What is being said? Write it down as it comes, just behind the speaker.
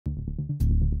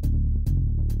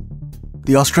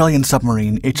The Australian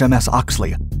submarine HMS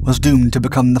Oxley was doomed to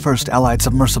become the first Allied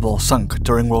submersible sunk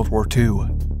during World War II.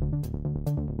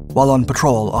 While on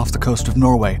patrol off the coast of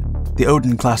Norway, the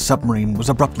Odin-class submarine was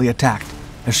abruptly attacked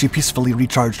as she peacefully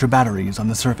recharged her batteries on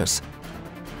the surface.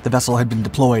 The vessel had been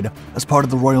deployed as part of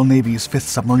the Royal Navy's 5th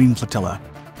Submarine Flotilla.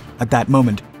 At that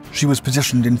moment, she was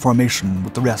positioned in formation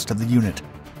with the rest of the unit,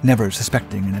 never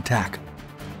suspecting an attack.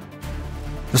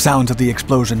 The sounds of the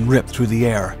explosion ripped through the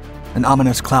air. An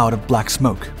ominous cloud of black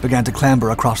smoke began to clamber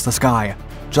across the sky,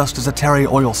 just as a tarry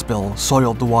oil spill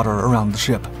soiled the water around the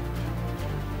ship.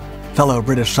 Fellow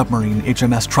British submarine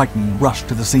HMS Triton rushed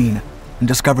to the scene and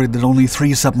discovered that only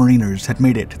 3 submariners had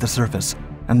made it to the surface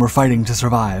and were fighting to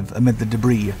survive amid the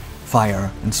debris, fire,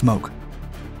 and smoke.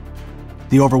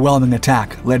 The overwhelming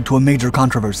attack led to a major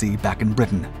controversy back in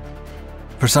Britain.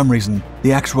 For some reason,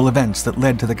 the actual events that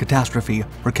led to the catastrophe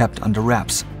were kept under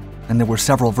wraps, and there were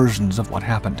several versions of what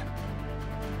happened.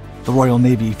 The Royal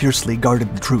Navy fiercely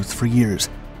guarded the truth for years,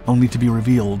 only to be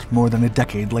revealed more than a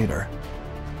decade later.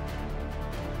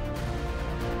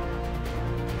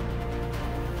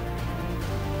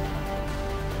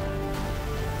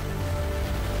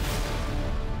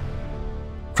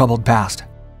 Troubled past.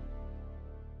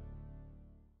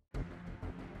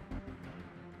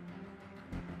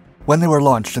 When they were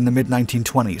launched in the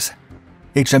mid-1920s,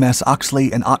 HMS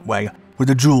Oxley and Otway were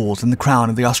the jewels in the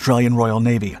crown of the Australian Royal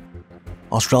Navy.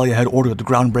 Australia had ordered the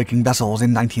groundbreaking vessels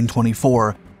in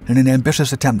 1924 in an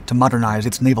ambitious attempt to modernize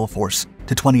its naval force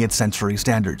to 20th century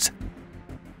standards.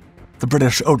 The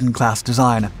British Odin-class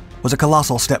design was a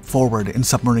colossal step forward in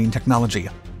submarine technology,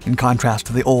 in contrast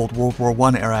to the old World War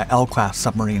I-era L-class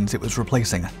submarines it was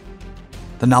replacing.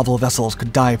 The novel vessels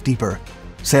could dive deeper,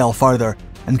 sail farther,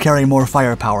 and carry more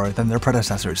firepower than their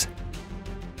predecessors.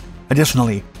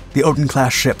 Additionally, the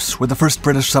Odin-class ships were the first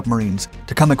British submarines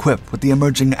to come equipped with the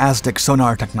emerging Aztec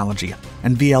sonar technology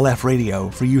and VLF radio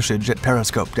for usage at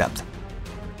periscope depth.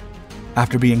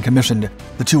 After being commissioned,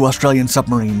 the 2 Australian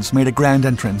submarines made a grand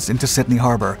entrance into Sydney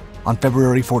Harbour on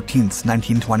February 14,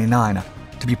 1929,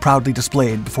 to be proudly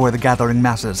displayed before the gathering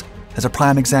masses as a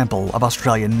prime example of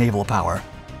Australian naval power.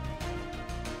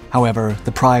 However,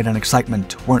 the pride and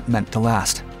excitement weren't meant to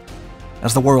last.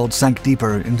 As the world sank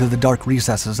deeper into the dark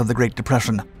recesses of the Great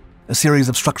Depression, a series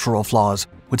of structural flaws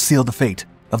would seal the fate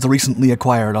of the recently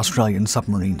acquired Australian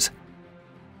submarines.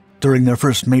 During their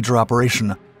first major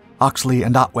operation, Oxley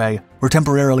and Otway were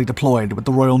temporarily deployed with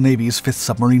the Royal Navy's 5th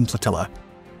Submarine Flotilla,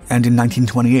 and in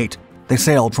 1928 they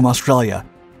sailed from Australia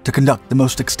to conduct the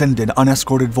most extended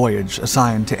unescorted voyage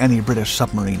assigned to any British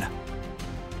submarine.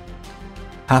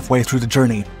 Halfway through the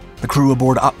journey, the crew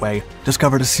aboard Otway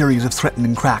discovered a series of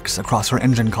threatening cracks across her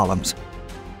engine columns.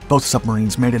 Both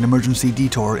submarines made an emergency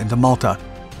detour into Malta,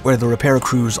 where the repair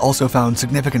crews also found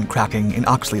significant cracking in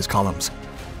Oxley's columns.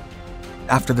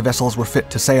 After the vessels were fit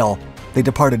to sail, they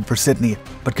departed for Sydney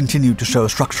but continued to show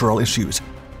structural issues,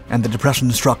 and the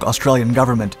depression-struck Australian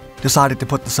government decided to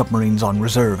put the submarines on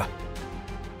reserve.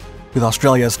 With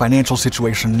Australia's financial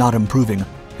situation not improving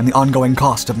and the ongoing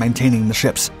cost of maintaining the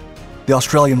ships, the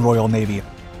Australian Royal Navy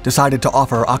decided to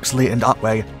offer Oxley and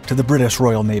Otway to the British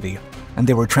Royal Navy, and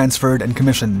they were transferred and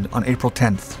commissioned on April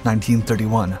 10,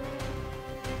 1931.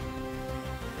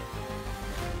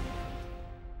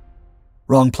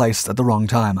 Wrong place at the wrong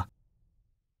time.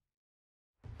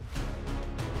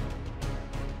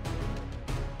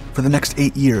 For the next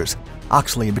 8 years,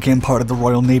 Oxley became part of the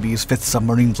Royal Navy's 5th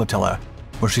Submarine Flotilla,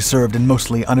 where she served in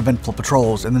mostly uneventful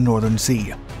patrols in the Northern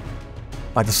Sea.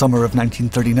 By the summer of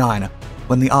 1939,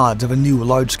 when the odds of a new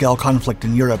large-scale conflict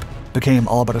in Europe became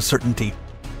all but a certainty,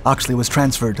 Oxley was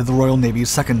transferred to the Royal Navy's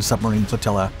 2nd Submarine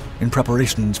Flotilla in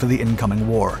preparations for the incoming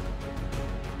war.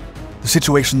 The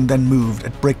situation then moved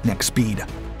at breakneck speed.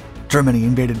 Germany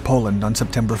invaded Poland on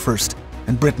September 1st,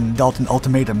 and Britain dealt an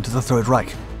ultimatum to the Third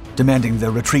Reich, demanding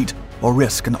their retreat or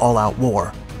risk an all-out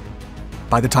war.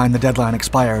 By the time the deadline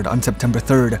expired on September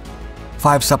 3rd,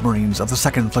 5 submarines of the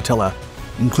 2nd Flotilla,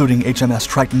 including HMS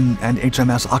Triton and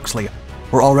HMS Oxley,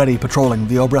 were already patrolling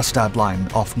the Obrestad line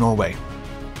off Norway.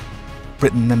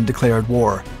 Britain then declared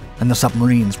war, and the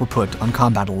submarines were put on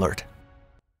combat alert.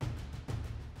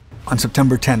 On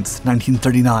September 10,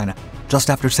 1939, just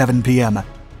after 7 p.m.,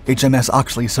 HMS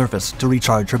Oxley surfaced to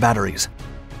recharge her batteries.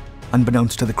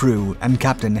 Unbeknownst to the crew and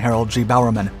Captain Harold G.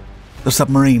 Bowerman, the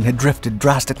submarine had drifted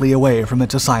drastically away from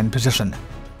its assigned position,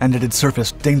 and it had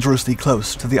surfaced dangerously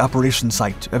close to the operation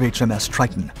site of HMS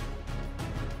Triton.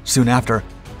 Soon after,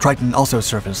 Triton also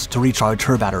surfaced to recharge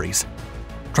her batteries.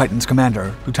 Triton's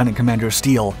commander, Lieutenant Commander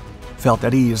Steele, felt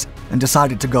at ease and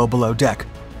decided to go below deck,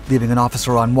 leaving an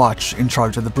officer on watch in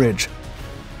charge of the bridge.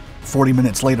 40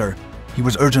 minutes later, He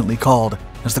was urgently called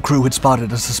as the crew had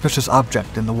spotted a suspicious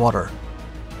object in the water.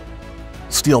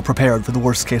 Steele prepared for the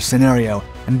worst-case scenario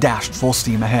and dashed full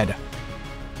steam ahead.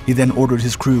 He then ordered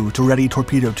his crew to ready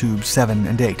torpedo tubes 7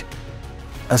 and 8.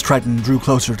 As Triton drew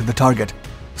closer to the target,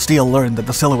 Steele learned that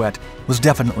the silhouette was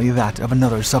definitely that of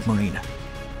another submarine.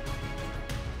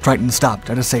 Triton stopped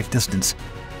at a safe distance.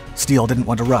 Steele didn't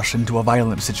want to rush into a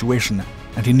violent situation,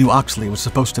 and he knew Oxley was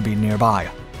supposed to be nearby.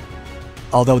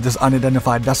 Although this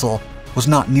unidentified vessel was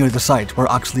not near the site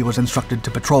where Oxley was instructed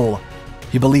to patrol,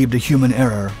 he believed a human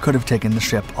error could have taken the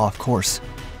ship off course.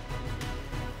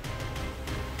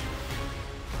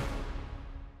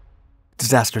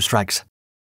 Disaster strikes.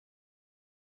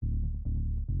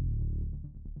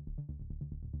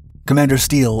 Commander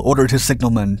Steele ordered his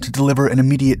signalman to deliver an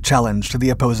immediate challenge to the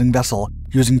opposing vessel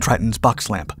using Triton's box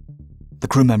lamp. The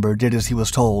crew member did as he was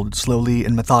told, slowly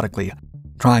and methodically,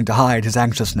 trying to hide his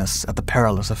anxiousness at the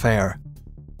perilous affair.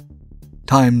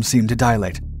 Time seemed to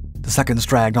dilate. The seconds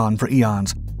dragged on for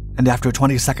eons, and after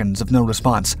 20 seconds of no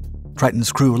response,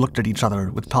 Triton's crew looked at each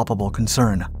other with palpable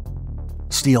concern.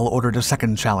 Steele ordered a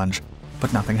second challenge,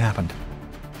 but nothing happened.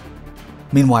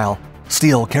 Meanwhile,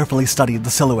 Steele carefully studied the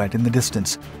silhouette in the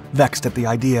distance, vexed at the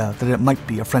idea that it might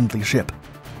be a friendly ship.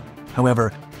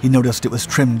 However, he noticed it was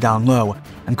trimmed down low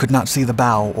and could not see the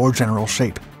bow or general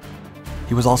shape.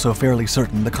 He was also fairly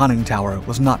certain the conning tower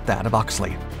was not that of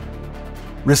Oxley.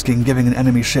 Risking giving an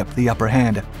enemy ship the upper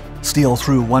hand, Steele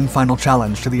threw one final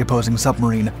challenge to the opposing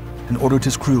submarine and ordered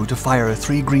his crew to fire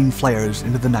 3 green flares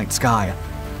into the night sky,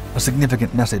 a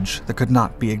significant message that could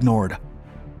not be ignored.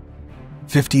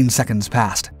 15 seconds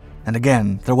passed, and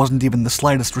again there wasn't even the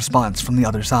slightest response from the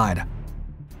other side.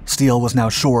 Steele was now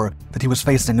sure that he was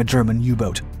facing a German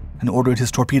U-boat and ordered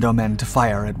his torpedo men to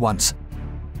fire at once.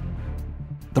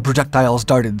 The projectiles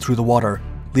darted through the water,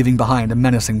 leaving behind a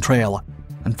menacing trail,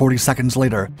 and 40 seconds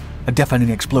later, a deafening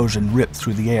explosion ripped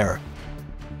through the air.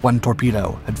 One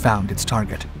torpedo had found its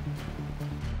target.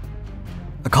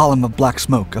 A column of black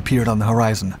smoke appeared on the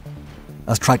horizon.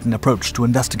 As Triton approached to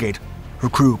investigate, her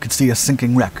crew could see a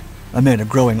sinking wreck amid a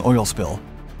growing oil spill.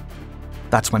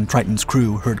 That's when Triton's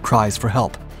crew heard cries for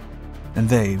help, and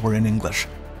they were in English.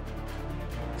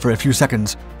 For a few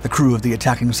seconds, the crew of the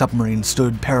attacking submarine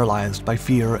stood paralyzed by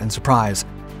fear and surprise,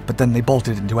 but then they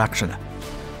bolted into action.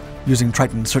 Using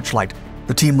Triton's searchlight,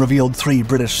 the team revealed 3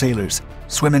 British sailors,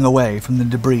 swimming away from the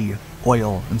debris,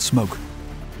 oil, and smoke.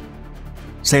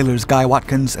 Sailors Guy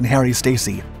Watkins and Harry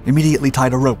Stacy immediately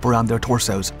tied a rope around their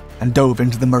torsos and dove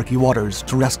into the murky waters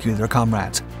to rescue their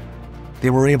comrades.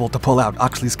 They were able to pull out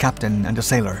Oxley's captain and a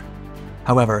sailor.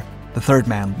 However, the third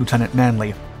man, Lieutenant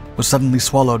Manley, was suddenly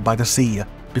swallowed by the sea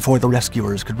before the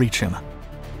rescuers could reach him.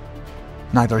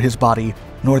 Neither his body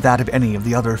nor that of any of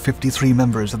the other 53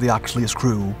 members of the Oxley's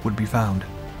crew would be found.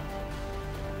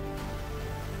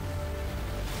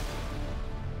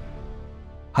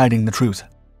 Hiding the truth.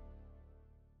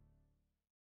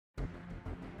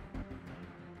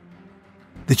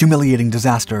 The humiliating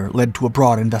disaster led to a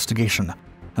broad investigation,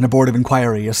 and a board of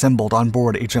inquiry assembled on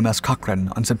board HMS Cochrane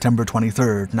on September 23,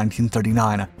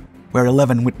 1939, where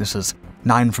 11 witnesses,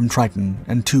 9 from Triton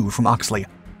and 2 from Oxley,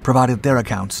 provided their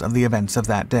accounts of the events of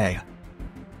that day.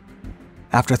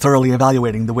 After thoroughly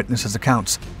evaluating the witnesses'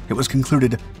 accounts, it was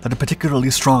concluded that a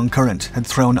particularly strong current had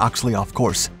thrown Oxley off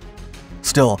course.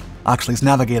 Still, Oxley's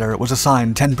navigator was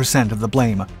assigned 10% of the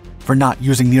blame for not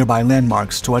using nearby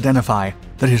landmarks to identify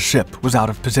that his ship was out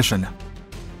of position.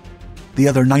 The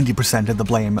other 90% of the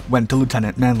blame went to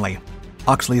Lieutenant Manley,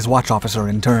 Oxley's watch officer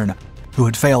in turn, who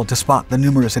had failed to spot the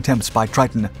numerous attempts by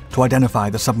Triton to identify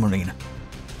the submarine.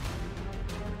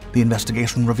 The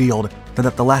investigation revealed that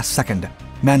at the last second,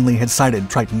 Manley had sighted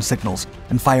Triton's signals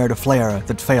and fired a flare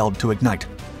that failed to ignite.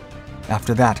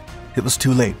 After that, it was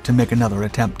too late to make another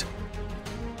attempt.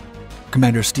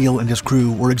 Commander Steele and his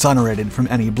crew were exonerated from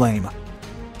any blame.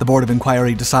 The Board of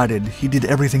Inquiry decided he did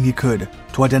everything he could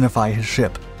to identify his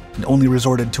ship and only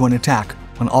resorted to an attack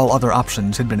when all other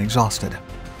options had been exhausted.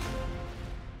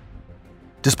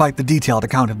 Despite the detailed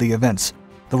account of the events,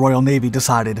 the Royal Navy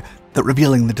decided that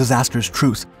revealing the disaster's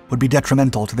truth would be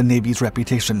detrimental to the Navy's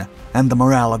reputation and the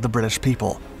morale of the British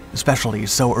people, especially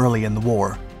so early in the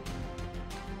war.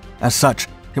 As such,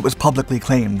 it was publicly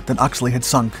claimed that Oxley had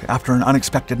sunk after an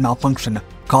unexpected malfunction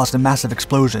caused a massive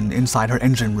explosion inside her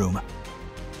engine room.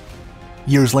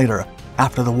 Years later,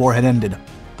 after the war had ended,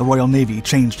 the Royal Navy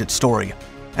changed its story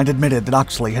and admitted that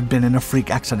Oxley had been in a freak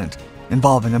accident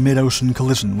involving a mid-ocean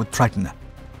collision with Triton.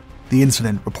 The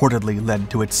incident reportedly led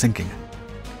to its sinking.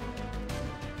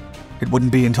 It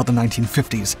wouldn't be until the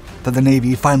 1950s that the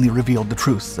Navy finally revealed the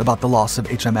truth about the loss of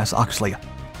HMS Oxley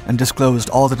and disclosed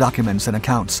all the documents and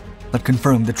accounts that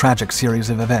confirmed the tragic series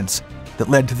of events that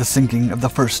led to the sinking of the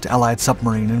first Allied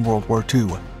submarine in World War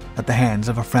II at the hands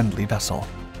of a friendly vessel.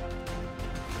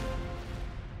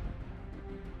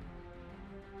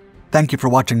 Thank you for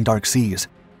watching Dark Seas.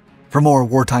 For more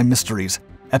wartime mysteries,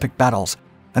 epic battles,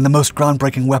 and the most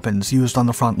groundbreaking weapons used on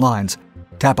the front lines,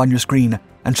 tap on your screen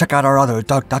and check out our other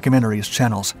Dark Documentaries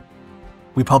channels.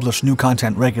 We publish new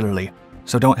content regularly,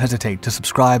 so don't hesitate to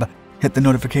subscribe, hit the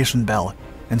notification bell,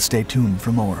 and stay tuned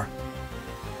for more.